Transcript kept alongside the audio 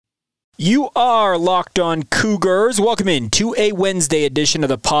You are Locked On Cougars. Welcome in to a Wednesday edition of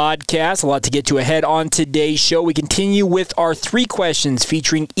the podcast. A lot to get to ahead on today's show. We continue with our 3 questions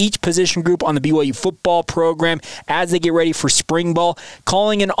featuring each position group on the BYU football program as they get ready for spring ball.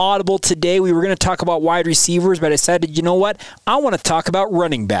 Calling an audible today, we were going to talk about wide receivers, but I decided, you know what? I want to talk about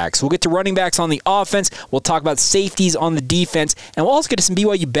running backs. We'll get to running backs on the offense. We'll talk about safeties on the defense, and we'll also get to some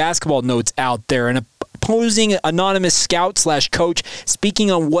BYU basketball notes out there. And opposing anonymous scout/coach speaking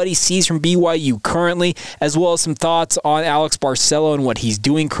on what he sees from BYU currently, as well as some thoughts on Alex Barcelo and what he's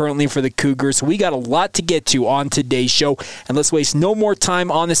doing currently for the Cougars. So we got a lot to get to on today's show, and let's waste no more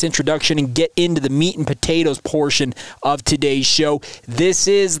time on this introduction and get into the meat and potatoes portion of today's show. This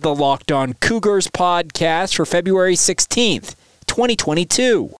is the Locked On Cougars podcast for February 16th,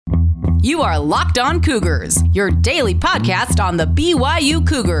 2022. You are Locked On Cougars, your daily podcast on the BYU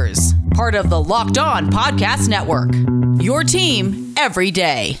Cougars. Part of the Locked On Podcast Network. Your team every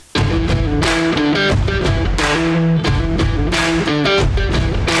day.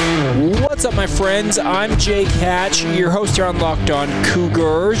 What's up, my friends? I'm Jake Hatch, your host here on Locked On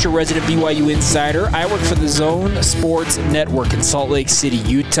Cougars, your resident BYU insider. I work for the Zone Sports Network in Salt Lake City,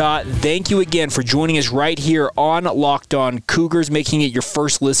 Utah. Thank you again for joining us right here on Locked On Cougars, making it your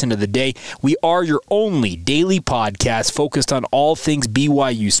first listen of the day. We are your only daily podcast focused on all things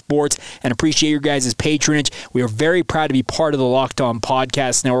BYU sports, and appreciate your guys' patronage. We are very proud to be part of the Locked On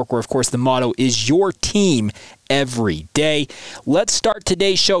Podcast Network, where, of course, the motto is your team every day. Let's start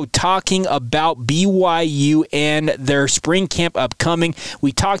today's show talking about BYU and their spring camp upcoming.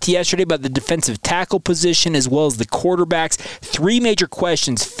 We talked yesterday about the defensive tackle position as well as the quarterbacks. 3 major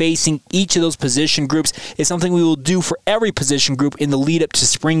questions facing each of those position groups is something we will do for every position group in the lead up to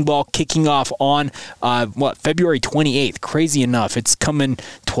spring ball kicking off on February 28th. Crazy enough, it's coming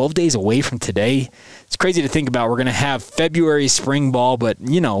 12 days away from today. It's crazy to think about. We're going to have February spring ball, but,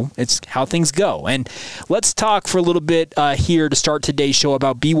 it's how things go. And let's talk for a little bit here to start today's show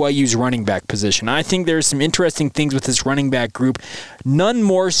about BYU's running back position. I think there's some interesting things with this running back group, none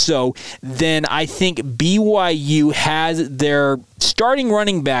more so than I think BYU has their starting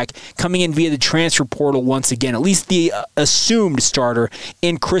running back coming in via the transfer portal once again, at least the assumed starter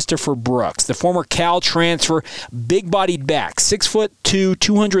in Christopher Brooks, the former Cal transfer, big-bodied back, 6'2",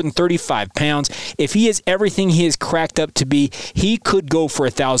 235 pounds. If he is everything he is cracked up to be, he could go for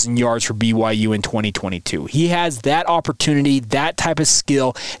 1,000 yards for BYU in 2022. He has that opportunity, that type of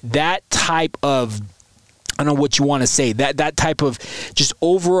skill, that type of, I don't know what you want to say, that type of just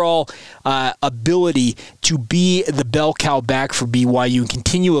overall ability to be the bell cow back for BYU and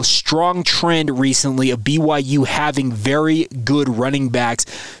continue a strong trend recently of BYU having very good running backs.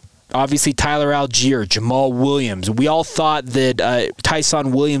 Obviously, Tyler Algier, Jamal Williams. We all thought that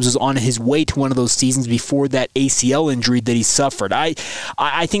Tyson Williams was on his way to one of those seasons before that ACL injury that he suffered. I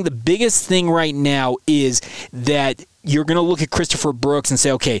think the biggest thing right now is that you're going to look at Christopher Brooks and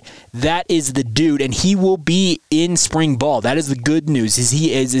say, okay, that is the dude, and he will be in spring ball. That is the good news, is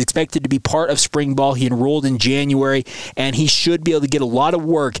he is expected to be part of spring ball. He enrolled in January, and he should be able to get a lot of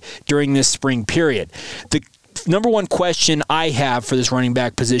work during this spring period. The number one question I have for this running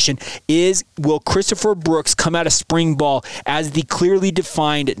back position is, will Christopher Brooks come out of spring ball as the clearly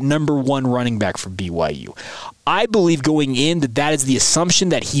defined number 1 running back for BYU? I believe going in that is the assumption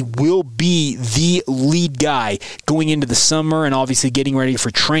that he will be the lead guy going into the summer and obviously getting ready for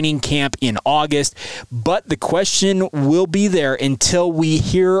training camp in August. But the question will be there until we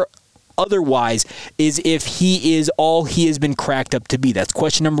hear otherwise, is if he is all he has been cracked up to be. That's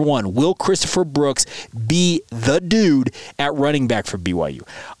question number 1. Will Christopher Brooks be the dude at running back for BYU?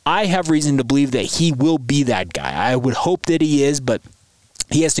 I have reason to believe that he will be that guy. I would hope that he is, but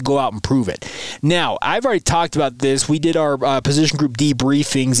he has to go out and prove it. Now, I've already talked about this. We did our position group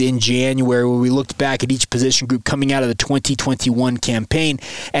debriefings in January where we looked back at each position group coming out of the 2021 campaign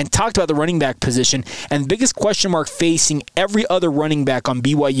and talked about the running back position. And the biggest question mark facing every other running back on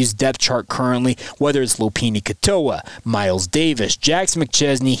BYU's depth chart currently, whether it's Lopini Katoa, Miles Davis, Jackson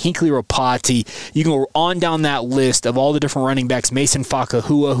McChesney, Hinkley Ropati, you can go on down that list of all the different running backs, Mason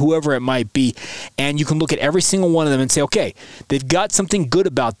Fakahua, whoever it might be, and you can look at every single one of them and say, okay, they've got something good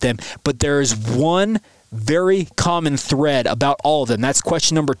about them, but there is one very common thread about all of them. That's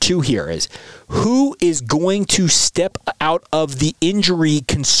question number 2 here is, who is going to step out of the injury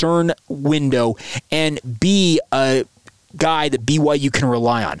concern window and be a guy that BYU can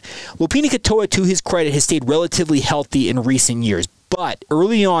rely on? Lopini Katoa, to his credit, has stayed relatively healthy in recent years. But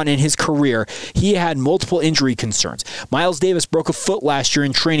early on in his career, he had multiple injury concerns. Miles Davis broke a foot last year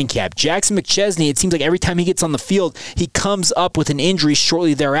in training camp. Jackson McChesney, it seems like every time he gets on the field, he comes up with an injury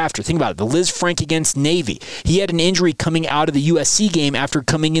shortly thereafter. Think about it. The Liz Frank against Navy. He had an injury coming out of the USC game after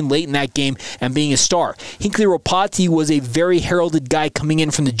coming in late in that game and being a star. Hinckley Ropati was a very heralded guy coming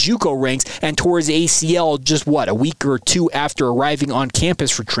in from the JUCO ranks and tore his ACL just, a week or two after arriving on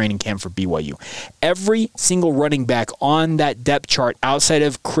campus for training camp for BYU. Every single running back on that depth chart outside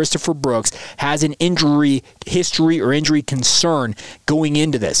of Christopher Brooks has an injury history or injury concern going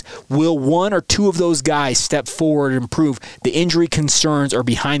into this. Will one or two of those guys step forward and prove the injury concerns are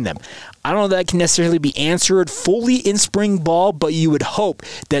behind them? I don't know that can necessarily be answered fully in spring ball, but you would hope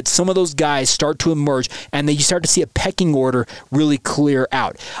that some of those guys start to emerge and that you start to see a pecking order really clear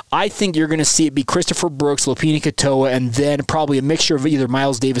out. I think you're going to see it be Christopher Brooks, Lopini Katoa, and then probably a mixture of either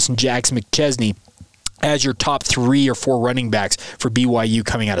Miles Davis and Jackson McChesney as your top 3 or 4 running backs for BYU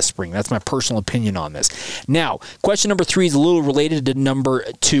coming out of spring. That's my personal opinion on this. Now, question number 3 is a little related to number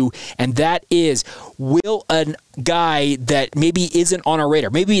 2, and that is, will a guy that maybe isn't on our radar,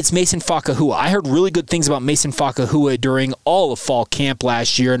 maybe it's Mason Fakahua. I heard really good things about Mason Fakahua during all of fall camp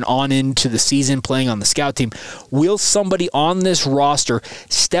last year and on into the season playing on the scout team. Will somebody on this roster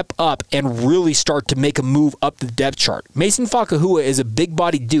step up and really start to make a move up the depth chart? Mason Fakahua is a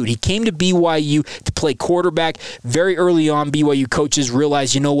big-bodied dude. He came to BYU to play quarterback. Very early on, BYU coaches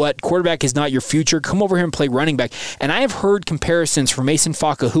realized, you know what, quarterback is not your future. Come over here and play running back. And I have heard comparisons for Mason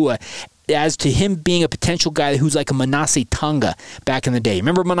Fakahua as to him being a potential guy who's like a Manasseh Tonga back in the day.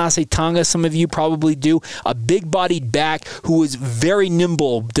 Remember Manasseh Tonga? Some of you probably do. A big-bodied back who was very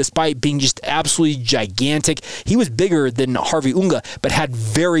nimble despite being just absolutely gigantic. He was bigger than Harvey Unga, but had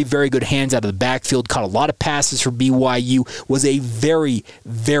very, very good hands out of the backfield, caught a lot of passes for BYU, was a very,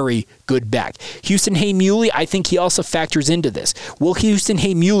 very good back. Houston Hay-Muley, I think he also factors into this. Will Houston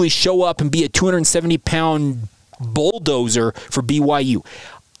Hay-Muley show up and be a 270-pound bulldozer for BYU?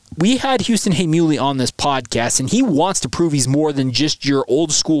 We had Houston Hay-Muley on this podcast, and he wants to prove he's more than just your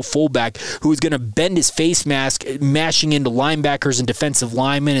old-school fullback who is going to bend his face mask, mashing into linebackers and defensive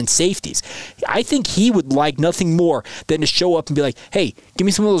linemen and safeties. I think he would like nothing more than to show up and be like, hey, give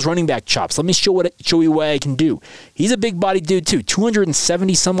me some of those running back chops. Let me show you what I can do. He's a big-bodied dude, too,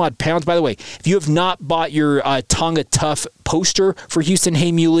 270-some-odd pounds. By the way, if you have not bought your Tonga Tough poster for Houston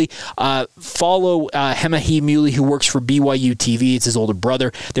Hay-Muley, follow Hema Hay-Muley, who works for BYU TV. It's his older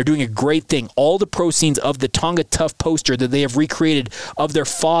brother. They're doing a great thing. All the proceeds of the Tonga Tough poster that they have recreated of their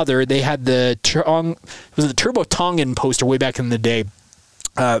father, they had the Turbo Tongan poster way back in the day.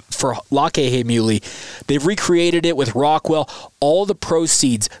 For Lake Hay-Muley. They've recreated it with Rockwell. All the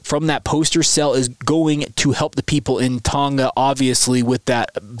proceeds from that poster sale is going to help the people in Tonga, obviously, with that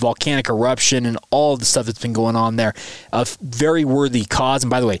volcanic eruption and all the stuff that's been going on there. A very worthy cause. And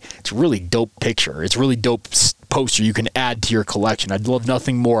by the way, it's a really dope picture. It's a really dope poster you can add to your collection. I'd love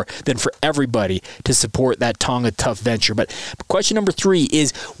nothing more than for everybody to support that Tonga Tough venture. But question number 3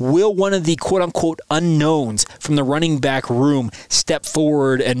 is, will one of the quote-unquote unknowns from the running back room step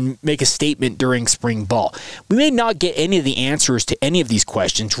forward and make a statement during spring ball? We may not get any of the answers to any of these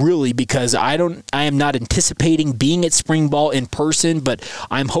questions, really, because I am not anticipating being at spring ball in person, but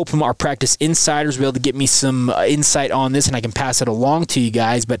I'm hoping our practice insiders will be able to get me some insight on this and I can pass it along to you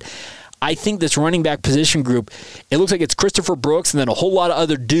guys. But I think this running back position group, it looks like it's Christopher Brooks and then a whole lot of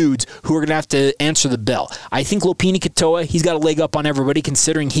other dudes who are going to have to answer the bell. I think Lopini Katoa, he's got a leg up on everybody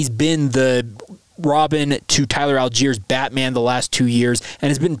considering he's been the Robin to Tyler Algier's Batman the last 2 years and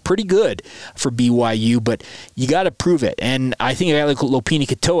has been pretty good for BYU, but you got to prove it. And I think a guy like Lopini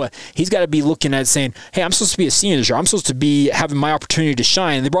Katoa, he's got to be looking at saying, hey, I'm supposed to be a senior this year. I'm supposed to be having my opportunity to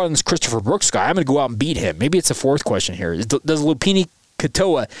shine. And they brought in this Christopher Brooks guy. I'm going to go out and beat him. Maybe it's a fourth question here. Does Lopini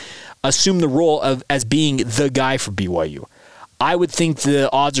Katoa assume the role of as being the guy for BYU? I would think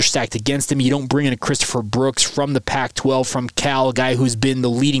the odds are stacked against him. You don't bring in a Christopher Brooks from the Pac-12, from Cal, a guy who's been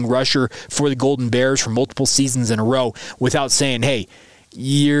the leading rusher for the Golden Bears for multiple seasons in a row, without saying, hey,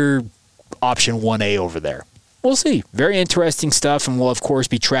 you're option 1A over there. We'll see. Very interesting stuff, and we'll, of course,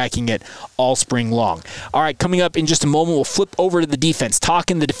 be tracking it all spring long. All right, coming up in just a moment, we'll flip over to the defense,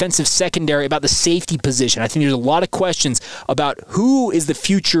 talking the defensive secondary about the safety position. I think there's a lot of questions about who is the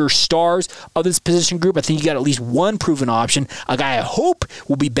future stars of this position group. I think you got at least one proven option, a guy I hope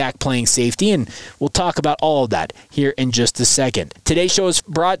will be back playing safety, and we'll talk about all of that here in just a second. Today's show is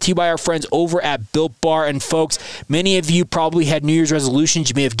brought to you by our friends over at Built Bar, and folks, many of you probably had New Year's resolutions.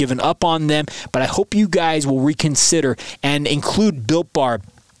 You may have given up on them, but I hope you guys will reconsider and include Built Bar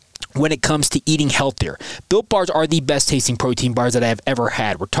when it comes to eating healthier. Built Bars are the best tasting protein bars that I have ever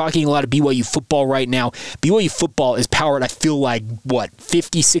had. We're talking a lot of BYU football right now. BYU football is powered, I feel like,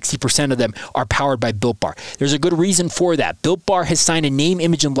 50-60% of them are powered by Built Bar. There's a good reason for that. Built Bar has signed a name,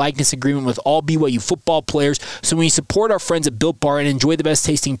 image, and likeness agreement with all BYU football players. So when you support our friends at Built Bar and enjoy the best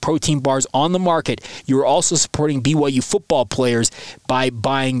tasting protein bars on the market, you're also supporting BYU football players by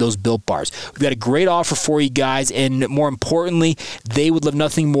buying those Built Bars. We've got a great offer for you guys, and more importantly, they would love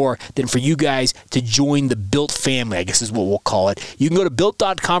nothing more than for you guys to join the Built family, I guess is what we'll call it. You can go to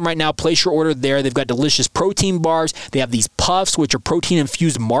Built.com right now, place your order there. They've got delicious protein bars. They have these puffs, which are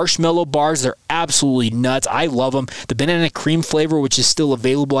protein-infused marshmallow bars. They're absolutely nuts. I love them. The banana cream flavor, which is still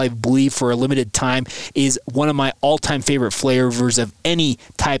available, I believe, for a limited time, is one of my all-time favorite flavors of any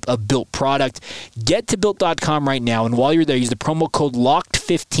type of Built product. Get to Built.com right now, and while you're there, use the promo code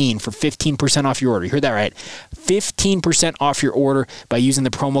LOCKED15 for 15% off your order. You heard that right. 15% off your order by using the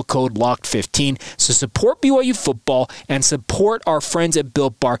promo code LOCKED15. So support BYU football and support our friends at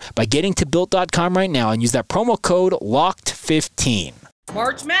Built Bar by getting to Built.com right now and use that promo code LOCKED15.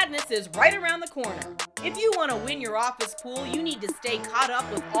 March Madness is right around the corner. If you want to win your office pool, you need to stay caught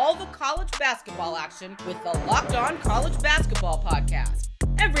up with all the college basketball action with the Locked On College Basketball Podcast.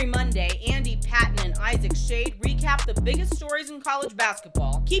 Every Monday, Andy Patton and Isaac Shade recap the biggest stories in college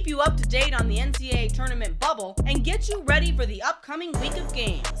basketball, keep you up to date on the NCAA tournament bubble, and get you ready for the upcoming week of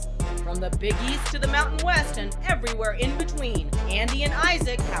games. From the Big East to the Mountain West and everywhere in between, Andy and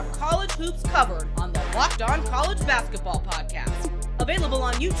Isaac have college hoops covered on the Locked On College Basketball Podcast. Available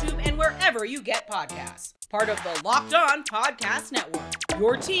on YouTube and wherever you get podcasts. Part of the Locked On Podcast Network.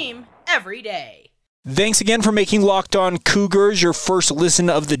 Your team every day. Thanks again for making Locked On Cougars your first listen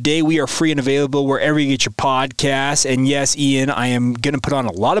of the day. We are free and available wherever you get your podcasts. And yes, Ian, I am going to put on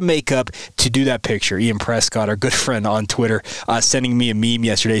a lot of makeup to do that picture. Ian Prescott, our good friend on Twitter, sending me a meme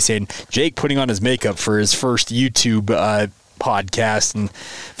yesterday saying, Jake putting on his makeup for his first YouTube podcast. And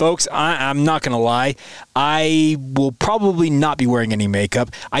folks, I'm not going to lie, I will probably not be wearing any makeup.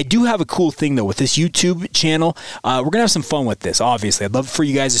 I do have a cool thing though with this YouTube channel. We're going to have some fun with this, obviously. I'd love for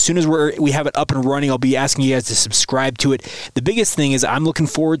you guys, as soon as we have it up and running, I'll be asking you guys to subscribe to it. The biggest thing is I'm looking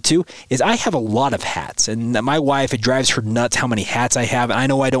forward to is I have a lot of hats, and my wife, it drives her nuts how many hats I have. I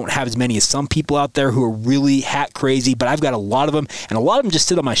know I don't have as many as some people out there who are really hat crazy, but I've got a lot of them, and a lot of them just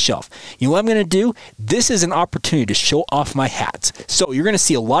sit on my shelf. You know what I'm going to do? This is an opportunity to show off my hats. So you're going to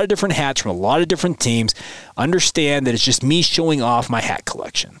see a lot of different hats from a lot of different teams. Understand that it's just me showing off my hat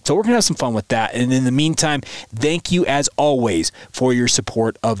collection. So we're going to have some fun with that. And in the meantime, thank you as always for your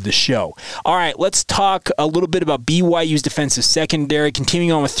support of the show. All right, let's talk a little bit about BYU's defensive secondary.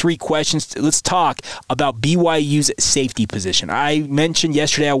 Continuing on with 3 questions, let's talk about BYU's safety position. I mentioned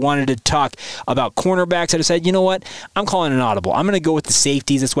yesterday I wanted to talk about cornerbacks. I decided, you know what? I'm calling an audible. I'm going to go with the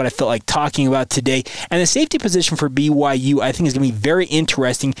safeties. That's what I felt like talking about today. And the safety position for BYU, I think, is going to be very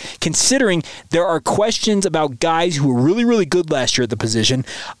interesting considering there are questions about guys who were really, really good last year at the position,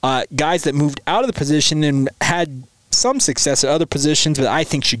 guys that moved out of the position and had some success at other positions that I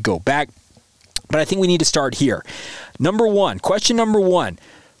think should go back. But I think we need to start here. Question number one,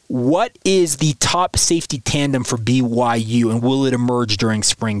 what is the top safety tandem for BYU, and will it emerge during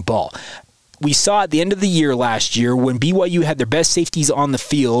spring ball? We saw at the end of the year last year when BYU had their best safeties on the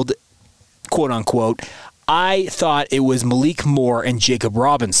field, quote unquote, I thought it was Malik Moore and Jacob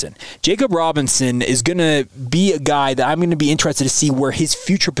Robinson. Jacob Robinson is going to be a guy that I'm going to be interested to see where his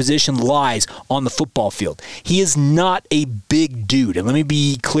future position lies on the football field. He is not a big dude, and let me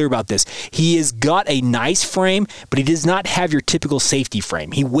be clear about this. He has got a nice frame, but he does not have your typical safety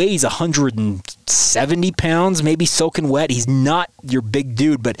frame. He weighs 170 pounds, maybe soaking wet. He's not your big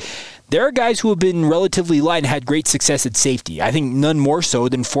dude, but there are guys who have been relatively light and had great success at safety. I think none more so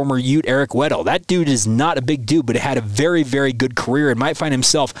than former Ute Eric Weddle. That dude is not a big dude, but had a very, very good career and might find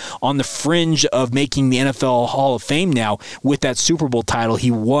himself on the fringe of making the NFL Hall of Fame now with that Super Bowl title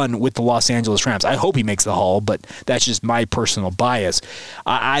he won with the Los Angeles Rams. I hope he makes the Hall, but that's just my personal bias.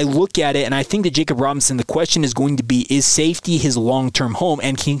 I look at it, and I think that Jacob Robinson, the question is going to be, is safety his long-term home,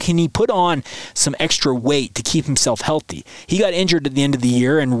 and can he put on some extra weight to keep himself healthy? He got injured at the end of the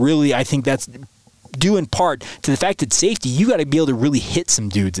year, and really, I think that's due in part to the fact that safety, you got to be able to really hit some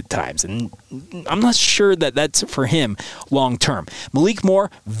dudes at times, and I'm not sure that that's for him long term. Malik Moore,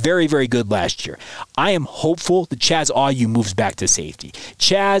 very, very good last year. I am hopeful that Chaz Ayu moves back to safety.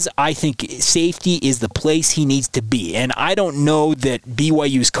 Chaz, I think safety is the place he needs to be, and I don't know that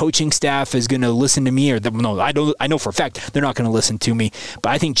BYU's coaching staff is going to listen to me, I know for a fact they're not going to listen to me, but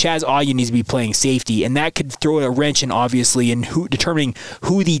I think Chaz Ayu needs to be playing safety, and that could throw a wrench in, obviously, in determining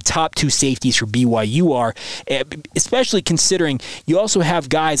who the top 2 safeties for BYU BYU are, especially considering you also have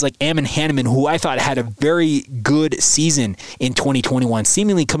guys like Ammon Hanneman, who I thought had a very good season in 2021,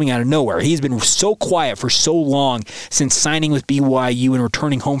 seemingly coming out of nowhere. He's been so quiet for so long since signing with BYU and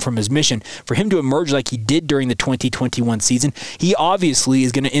returning home from his mission. For him to emerge like he did during the 2021 season, he obviously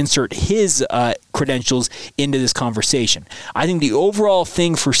is going to insert his credentials into this conversation. I think the overall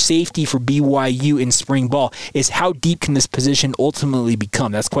thing for safety for BYU in spring ball is how deep can this position ultimately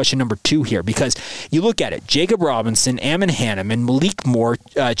become? That's question number 2 here, because you look at it, Jacob Robinson, Ammon Hanneman, Malik Moore,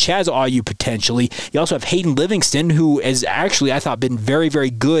 Chaz Ayu potentially. You also have Hayden Livingston, who has actually, I thought, been very, very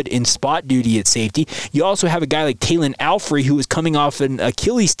good in spot duty at safety. You also have a guy like Taylon Alfrey, who is coming off an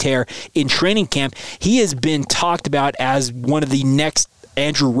Achilles tear in training camp. He has been talked about as one of the next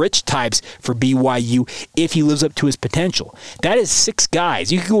Andrew Rich types for BYU if he lives up to his potential. That is 6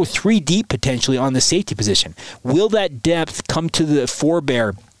 guys. You could go 3 deep potentially on the safety position. Will that depth come to the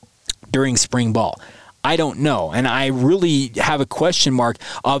forebear during spring ball? I don't know. And I really have a question mark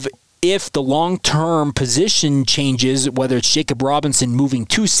of if the long-term position changes, whether it's Jacob Robinson moving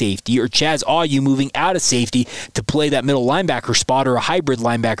to safety or Chaz Ayu moving out of safety to play that middle linebacker spot or a hybrid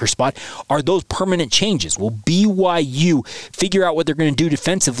linebacker spot, are those permanent changes? Will BYU figure out what they're going to do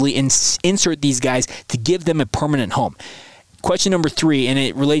defensively and insert these guys to give them a permanent home? Question number 3, and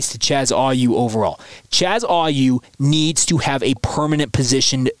it relates to Chaz Ayu overall. Chaz Ayu needs to have a permanent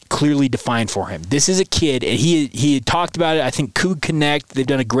position clearly defined for him. This is a kid, and he had talked about it. I think Coug Connect, they've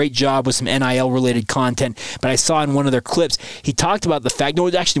done a great job with some NIL-related content, but I saw in one of their clips, he talked about the fact, no,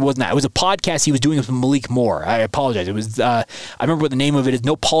 it actually wasn't that. It was a podcast he was doing with Malik Moore. I apologize. It was, I remember what the name of it is,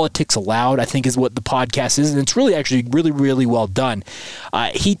 No Politics Allowed, I think is what the podcast is, and it's really actually really, really well done.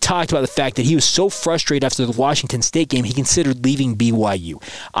 He talked about the fact that he was so frustrated after the Washington State game, he considered leaving BYU.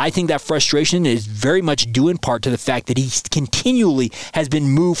 I think that frustration is very much due in part to the fact that he continually has been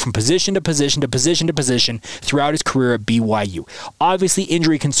moved from position to position to position to position throughout his career at BYU. Obviously,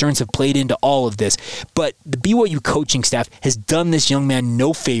 injury concerns have played into all of this, but the BYU coaching staff has done this young man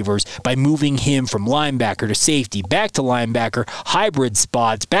no favors by moving him from linebacker to safety, back to linebacker, hybrid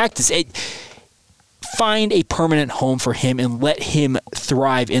spots, back to... Find a permanent home for him and let him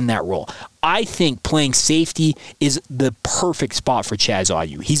thrive in that role. I think playing safety is the perfect spot for Chaz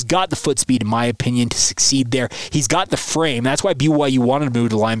Ayu. He's got the foot speed, in my opinion, to succeed there. He's got the frame. That's why BYU wanted to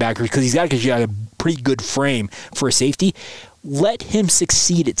move to linebacker, because he's got a pretty good frame for a safety. Let him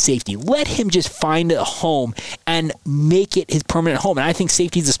succeed at safety. Let him just find a home and make it his permanent home. And I think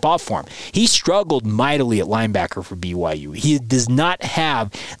safety is the spot for him. He struggled mightily at linebacker for BYU. He does not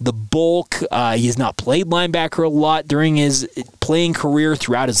have the bulk. He has not played linebacker a lot during his playing career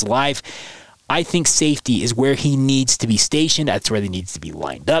throughout his life. I think safety is where he needs to be stationed. That's where he needs to be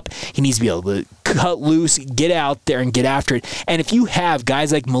lined up. He needs to be able to cut loose, get out there, and get after it. And if you have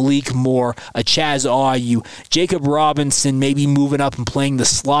guys like Malik Moore, a Chaz Ayu, Jacob Robinson maybe moving up and playing the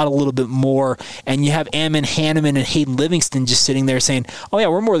slot a little bit more, and you have Ammon Hanneman and Hayden Livingston just sitting there saying, oh yeah,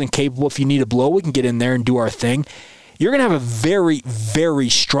 we're more than capable. If you need a blow, we can get in there and do our thing. You're going to have a very, very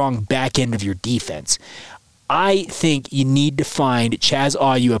strong back end of your defense. I think you need to find Chaz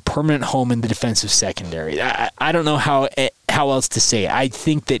Ayu a permanent home in the defensive secondary. I don't know how else to say it. I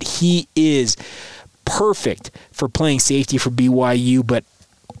think that he is perfect for playing safety for BYU, but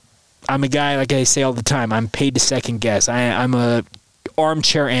I'm a guy, like I say all the time, I'm paid to second guess. I'm a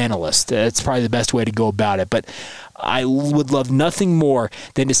armchair analyst. That's probably the best way to go about it. But I would love nothing more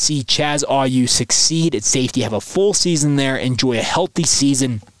than to see Chaz Ayu succeed at safety, have a full season there, enjoy a healthy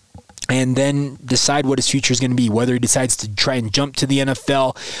season, and then decide what his future is going to be, whether he decides to try and jump to the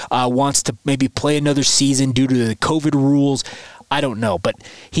NFL, wants to maybe play another season due to the COVID rules. I don't know, but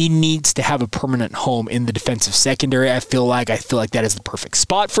he needs to have a permanent home in the defensive secondary. I feel like that is the perfect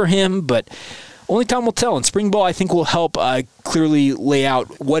spot for him, but only time will tell. And spring ball, I think, will help clearly lay out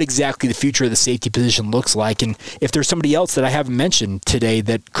what exactly the future of the safety position looks like, and if there's somebody else that I haven't mentioned today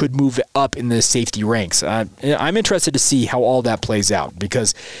that could move up in the safety ranks. I'm interested to see how all that plays out,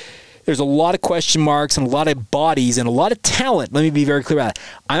 because there's a lot of question marks and a lot of bodies and a lot of talent. Let me be very clear about that.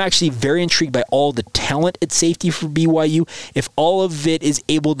 I'm actually very intrigued by all the talent at safety for BYU. If all of it is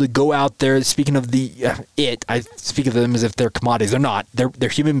able to go out there, speaking of I speak of them as if they're commodities. They're not. They're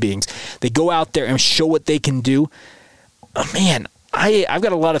human beings. They go out there and show what they can do. Oh, man, I've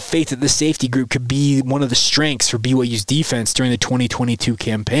got a lot of faith that this safety group could be one of the strengths for BYU's defense during the 2022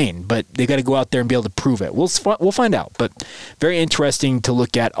 campaign, but they've got to go out there and be able to prove it. We'll find out, but very interesting to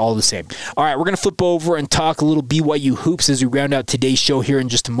look at all the same. All right, we're going to flip over and talk a little BYU hoops as we round out today's show here in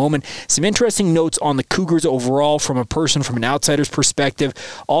just a moment. Some interesting notes on the Cougars overall from an outsider's perspective.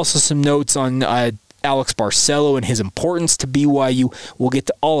 Also some notes on Alex Barcelo and his importance to BYU. We'll get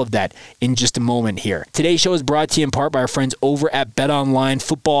to all of that in just a moment here. Today's show is brought to you in part by our friends over at BetOnline.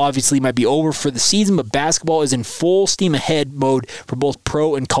 Football obviously might be over for the season, but basketball is in full steam ahead mode for both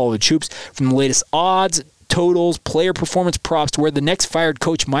pro and college hoops. From the latest odds, totals, player performance props to where the next fired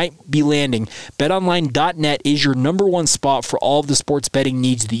coach might be landing, BetOnline.net is your number one spot for all of the sports betting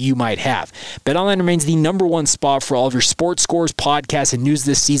needs that you might have. BetOnline remains the number one spot for all of your sports scores, podcasts, and news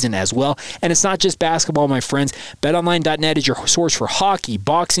this season as well. And it's not just basketball, my friends. BetOnline.net is your source for hockey,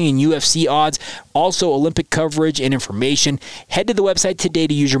 boxing, and UFC odds, also Olympic coverage and information. Head to the website today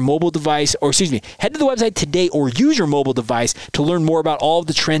to use your mobile device, head to the website today or use your mobile device to learn more about all of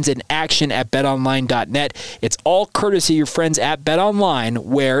the trends in action at BetOnline.net. It's all courtesy of your friends at BetOnline,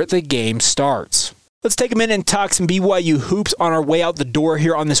 where the game starts. Let's take a minute and talk some BYU hoops on our way out the door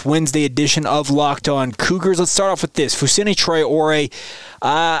here on this Wednesday edition of Locked On Cougars. Let's start off with this. Fousseyni Traore.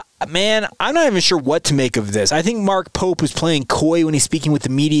 Man, I'm not even sure what to make of this. I think Mark Pope was playing coy when he's speaking with the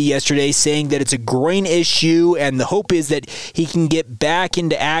media yesterday, saying that it's a groin issue, and the hope is that he can get back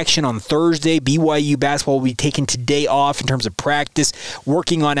into action on Thursday. BYU basketball will be taking today off in terms of practice,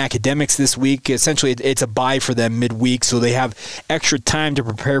 working on academics this week. Essentially, it's a bye for them midweek, so they have extra time to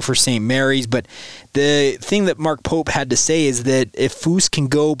prepare for St. Mary's. But the thing that Mark Pope had to say is that if Foose can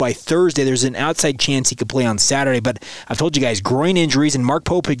go by Thursday, there's an outside chance he could play on Saturday. But I've told you guys, groin injuries, and Mark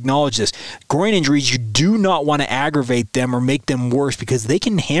Pope acknowledged this, groin injuries, you do not want to aggravate them or make them worse because they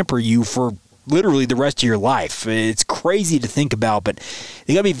can hamper you for literally the rest of your life. It's crazy to think about, but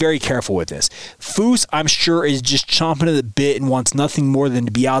you got to be very careful with this. Foose, I'm sure, is just chomping at the bit and wants nothing more than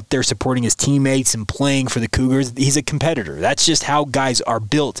to be out there supporting his teammates and playing for the Cougars. He's a competitor. That's just how guys are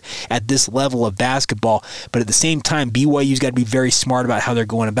built at this level of basketball. But at the same time, BYU's got to be very smart about how they're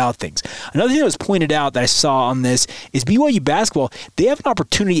going about things. Another thing that was pointed out that I saw on this is BYU basketball, they have an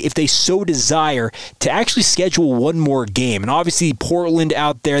opportunity, if they so desire, to actually schedule one more game. And obviously, Portland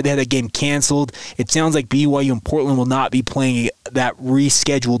out there, they had that game canceled. It sounds like BYU and Portland will not be playing that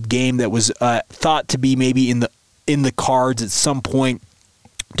rescheduled game that was thought to be maybe in the cards at some point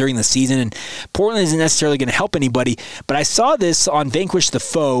during the season, and Portland isn't necessarily going to help anybody. But I saw this on Vanquish the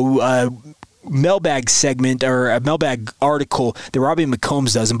Foe mailbag segment, or a mailbag article that Robbie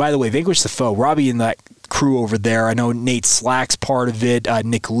McCombs does. And by the way, Vanquish the Foe, Robbie and that crew over there, I know Nate Slack's part of it,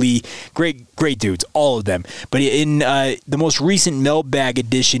 Nick Lee, great dudes, all of them. But in the most recent mailbag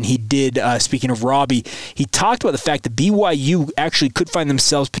edition he did, speaking of Robbie, he talked about the fact that BYU actually could find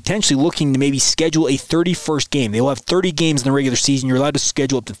themselves potentially looking to maybe schedule a 31st game. They will have 30 games in the regular season. You're allowed to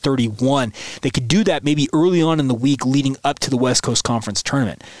schedule up to 31. They could do that maybe early on in the week leading up to the West Coast Conference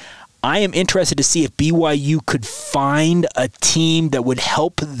tournament. I am interested to see if BYU could find a team that would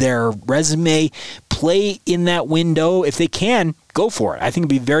help their resume play in that window. If they can, go for it. I think it'd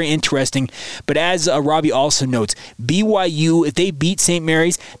be very interesting. But as Robbie also notes, BYU, if they beat St.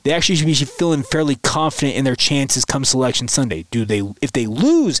 Mary's, they actually should be feeling fairly confident in their chances come Selection Sunday. If they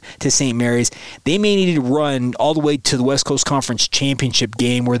lose to St. Mary's, they may need to run all the way to the West Coast Conference Championship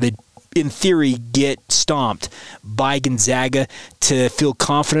game where they, in theory, get stomped by Gonzaga to feel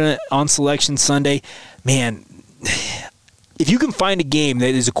confident on Selection Sunday. Man, if you can find a game that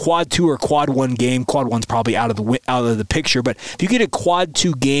is a quad 2 or quad 1 game, quad 1's probably out of the picture, but if you get a quad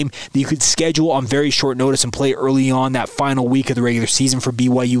 2 game that you could schedule on very short notice and play early on that final week of the regular season for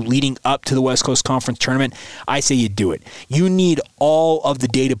BYU leading up to the West Coast Conference tournament, I say you do it. You need all of the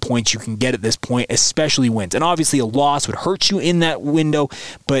data points you can get at this point, especially wins. And obviously a loss would hurt you in that window,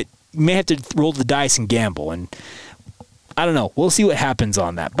 but you may have to roll the dice and gamble, and I don't know. We'll see what happens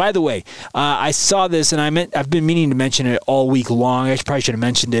on that. By the way, I saw this, and I've been meaning to mention it all week long. I probably should have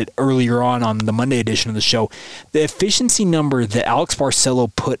mentioned it earlier on the Monday edition of the show. The efficiency number that Alex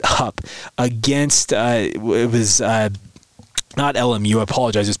Barcelo put up against, it was not LMU, I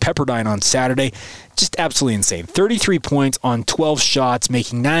apologize, it was Pepperdine on Saturday. Just absolutely insane. 33 points on 12 shots,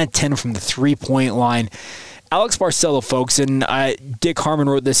 making 9 of 10 from the three-point line. Alex Barcelo, folks, and Dick Harmon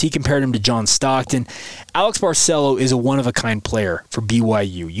wrote this. He compared him to John Stockton. Alex Barcelo is a one-of-a-kind player for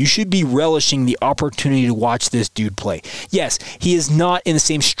BYU. You should be relishing the opportunity to watch this dude play. Yes, he is not in the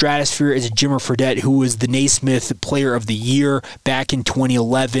same stratosphere as Jimmer Fredette, who was the Naismith Player of the Year back in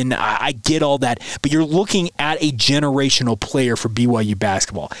 2011. I get all that, but you're looking at a generational player for BYU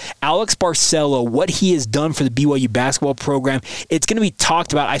basketball. Alex Barcelo, what he has done for the BYU basketball program, it's going to be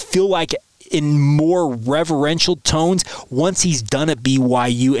talked about, I feel like, in more reverential tones once he's done at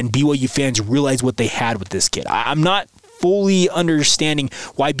BYU and BYU fans realize what they had with this kid. I'm not fully understanding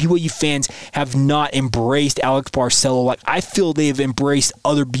why BYU fans have not embraced Alex Barcelo like I feel they've embraced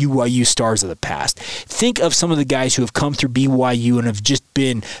other BYU stars of the past. Think of some of the guys who have come through BYU and have just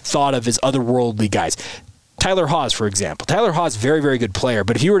been thought of as otherworldly guys. Tyler Haws, for example. Tyler Haws, very, very good player.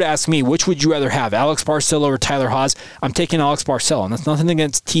 But if you were to ask me, which would you rather have, Alex Barcelo or Tyler Haws? I'm taking Alex Barcelo, and that's nothing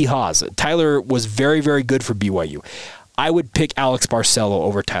against T. Haws. Tyler was very, very good for BYU. I would pick Alex Barcelo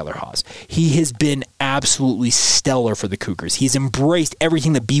over Tyler Haws. He has been absolutely stellar for the Cougars. He's embraced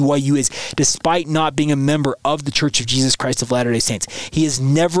everything that BYU is, despite not being a member of the Church of Jesus Christ of Latter-day Saints. He has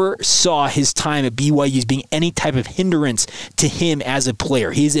never saw his time at BYU as being any type of hindrance to him as a player.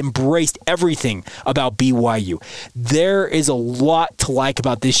 He has embraced everything about BYU. There is a lot to like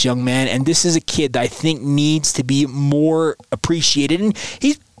about this young man, and this is a kid that I think needs to be more appreciated, and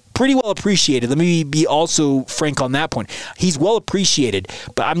he's pretty well appreciated. Let me be also frank on that point. He's well appreciated,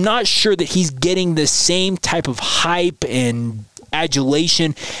 but I'm not sure that he's getting the same type of hype and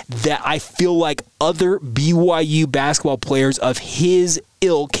adulation that I feel like other BYU basketball players of his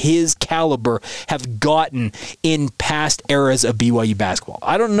ilk, his caliber, have gotten in past eras of BYU basketball.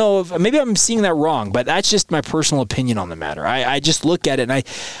 I don't know if maybe I'm seeing that wrong, but that's just my personal opinion on the matter. I just look at it and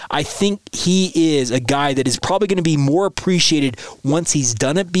I think he is a guy that is probably going to be more appreciated once he's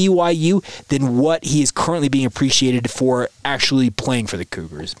done at BYU than what he is currently being appreciated for actually playing for the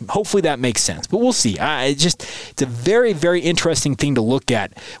Cougars. Hopefully that makes sense, but we'll see. It's a very, very interesting thing to look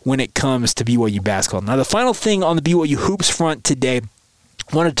at when it comes to BYU basketball. Now, the final thing on the BYU hoops front today,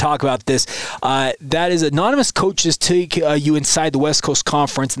 I want to talk about this. That is, anonymous coaches take you inside the West Coast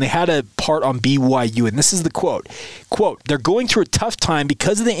Conference, and they had a part on BYU, and this is the quote. Quote, they're going through a tough time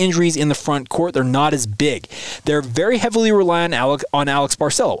because of the injuries in the front court. They're not as big. They're very heavily reliant on Alex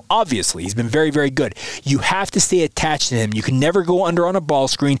Barcelo. Obviously, he's been very, very good. You have to stay attached to him. You can never go under on a ball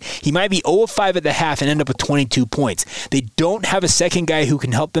screen. He might be 0 of 5 at the half and end up with 22 points. They don't have a second guy who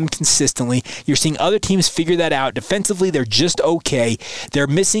can help them consistently. You're seeing other teams figure that out. Defensively, they're just okay. They're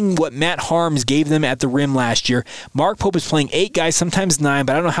missing what Matt Harms gave them at the rim last year. Mark Pope is playing 8 guys, sometimes 9,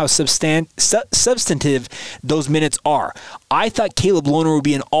 but I don't know how substantive those minutes are. I thought Caleb Lohner would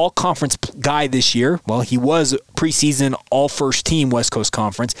be an all-conference guy this year. Well, he was preseason all-first team West Coast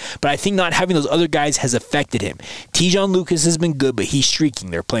Conference, but I think not having those other guys has affected him. Tejon Lucas has been good, but he's streaking.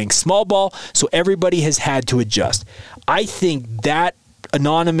 They're playing small ball, so everybody has had to adjust. I think that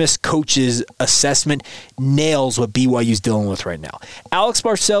anonymous coach's assessment nails what BYU's dealing with right now. Alex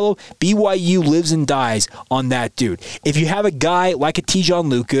Barcelo, BYU lives and dies on that dude. If you have a guy like a Tejon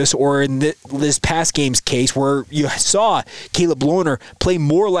Lucas, or in this past game's case where you saw Caleb Lohner play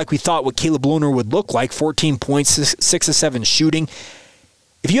more like we thought what Caleb Lohner would look like, 14 points, 6 of 7 shooting.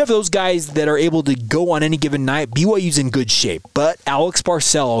 If you have those guys that are able to go on any given night, BYU's in good shape. But Alex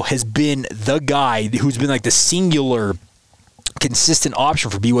Barcelo has been the guy who's been like the singular consistent option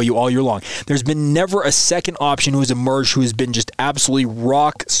for BYU all year long. There's been never a second option who has emerged who has been just absolutely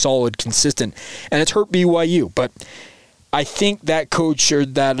rock solid, consistent, and it's hurt BYU. But I think that coach, or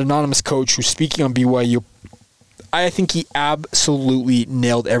that anonymous coach who's speaking on BYU, I think he absolutely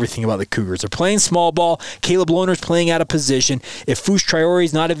nailed everything about the Cougars. They're playing small ball. Caleb Lohner's playing out of position. If Fush Traore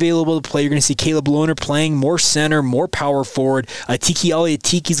is not available to play, you're going to see Caleb Lohner playing more center, more power forward. Tiki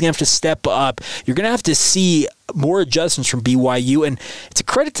Aliatiki's going to have to step up. You're going to have to see more adjustments from BYU, and it's a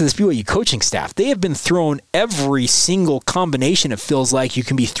credit to this BYU coaching staff. They have been thrown every single combination, it feels like, you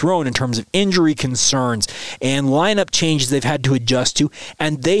can be thrown in terms of injury concerns and lineup changes they've had to adjust to,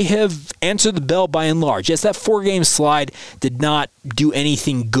 and they have answered the bell by and large. Yes, that 4-game slide did not do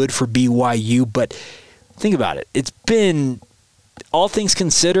anything good for BYU, but think about it. It's been, all things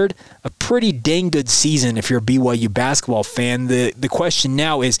considered, a pretty dang good season if you're a BYU basketball fan. The question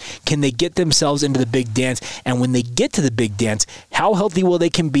now is, can they get themselves into the big dance? And when they get to the big dance, how healthy will they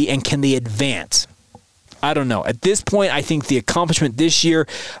can be, and can they advance? I don't know. At this point, I think the accomplishment this year,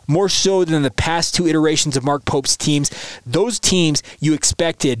 more so than the past 2 iterations of Mark Pope's teams, those teams you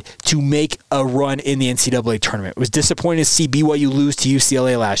expected to make a run in the NCAA tournament. It was disappointing to see BYU lose to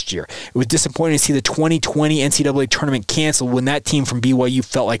UCLA last year. It was disappointing to see the 2020 NCAA tournament canceled when that team from BYU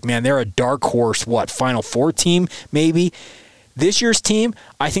felt like, man, they're a dark horse, Final Four team, maybe? This year's team,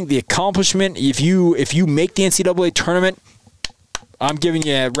 I think the accomplishment, if you make the NCAA tournament, I'm giving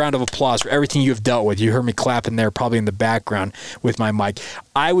you a round of applause for everything you have dealt with. You heard me clapping there probably in the background with my mic.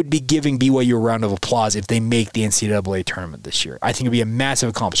 I would be giving BYU a round of applause if they make the NCAA tournament this year. I think it would be a massive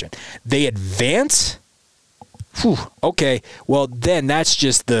accomplishment. They advance? Whew, okay, well then that's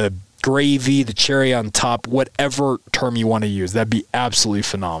just the gravy, the cherry on top, whatever term you want to use. That'd be absolutely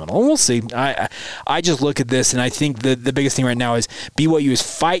phenomenal. And we'll see. I just look at this, and I think the biggest thing right now is BYU is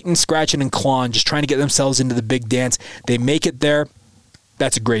fighting, scratching, and clawing, just trying to get themselves into the big dance. They make it there.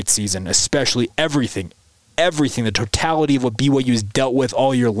 That's a great season, especially everything, the totality of what BYU has dealt with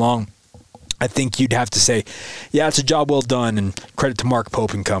all year long. I think you'd have to say, yeah, it's a job well done, and credit to Mark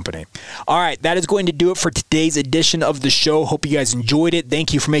Pope and company. All right, that is going to do it for today's edition of the show. Hope you guys enjoyed it.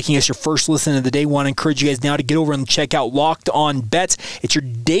 Thank you for making us your first listen of the day. Want to encourage you guys now to get over and check out Locked On Bets. It's your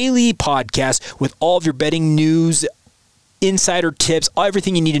daily podcast with all of your betting news, insider tips,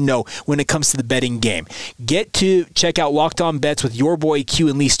 everything you need to know when it comes to the betting game. Get to check out Locked On Bets with your boy Q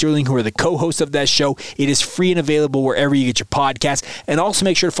and Lee Sterling, who are the co-hosts of that show. It is free and available wherever you get your podcasts. And also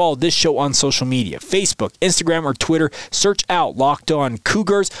make sure to follow this show on social media, Facebook, Instagram, or Twitter. Search out Locked On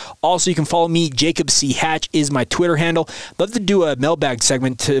Cougars. Also, you can follow me. Jacob C. Hatch is my Twitter handle. Love to do a mailbag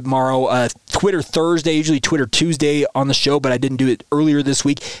segment tomorrow. Twitter Thursday, usually Twitter Tuesday on the show, but I didn't do it earlier this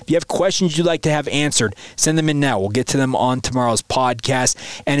week. If you have questions you'd like to have answered, send them in now. We'll get to them on tomorrow's podcast.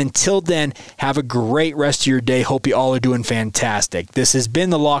 And until then, have a great rest of your day. Hope you all are doing fantastic. This has been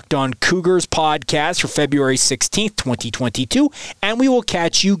the Locked On Cougars podcast for February 16th, 2022, and we will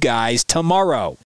catch you guys tomorrow.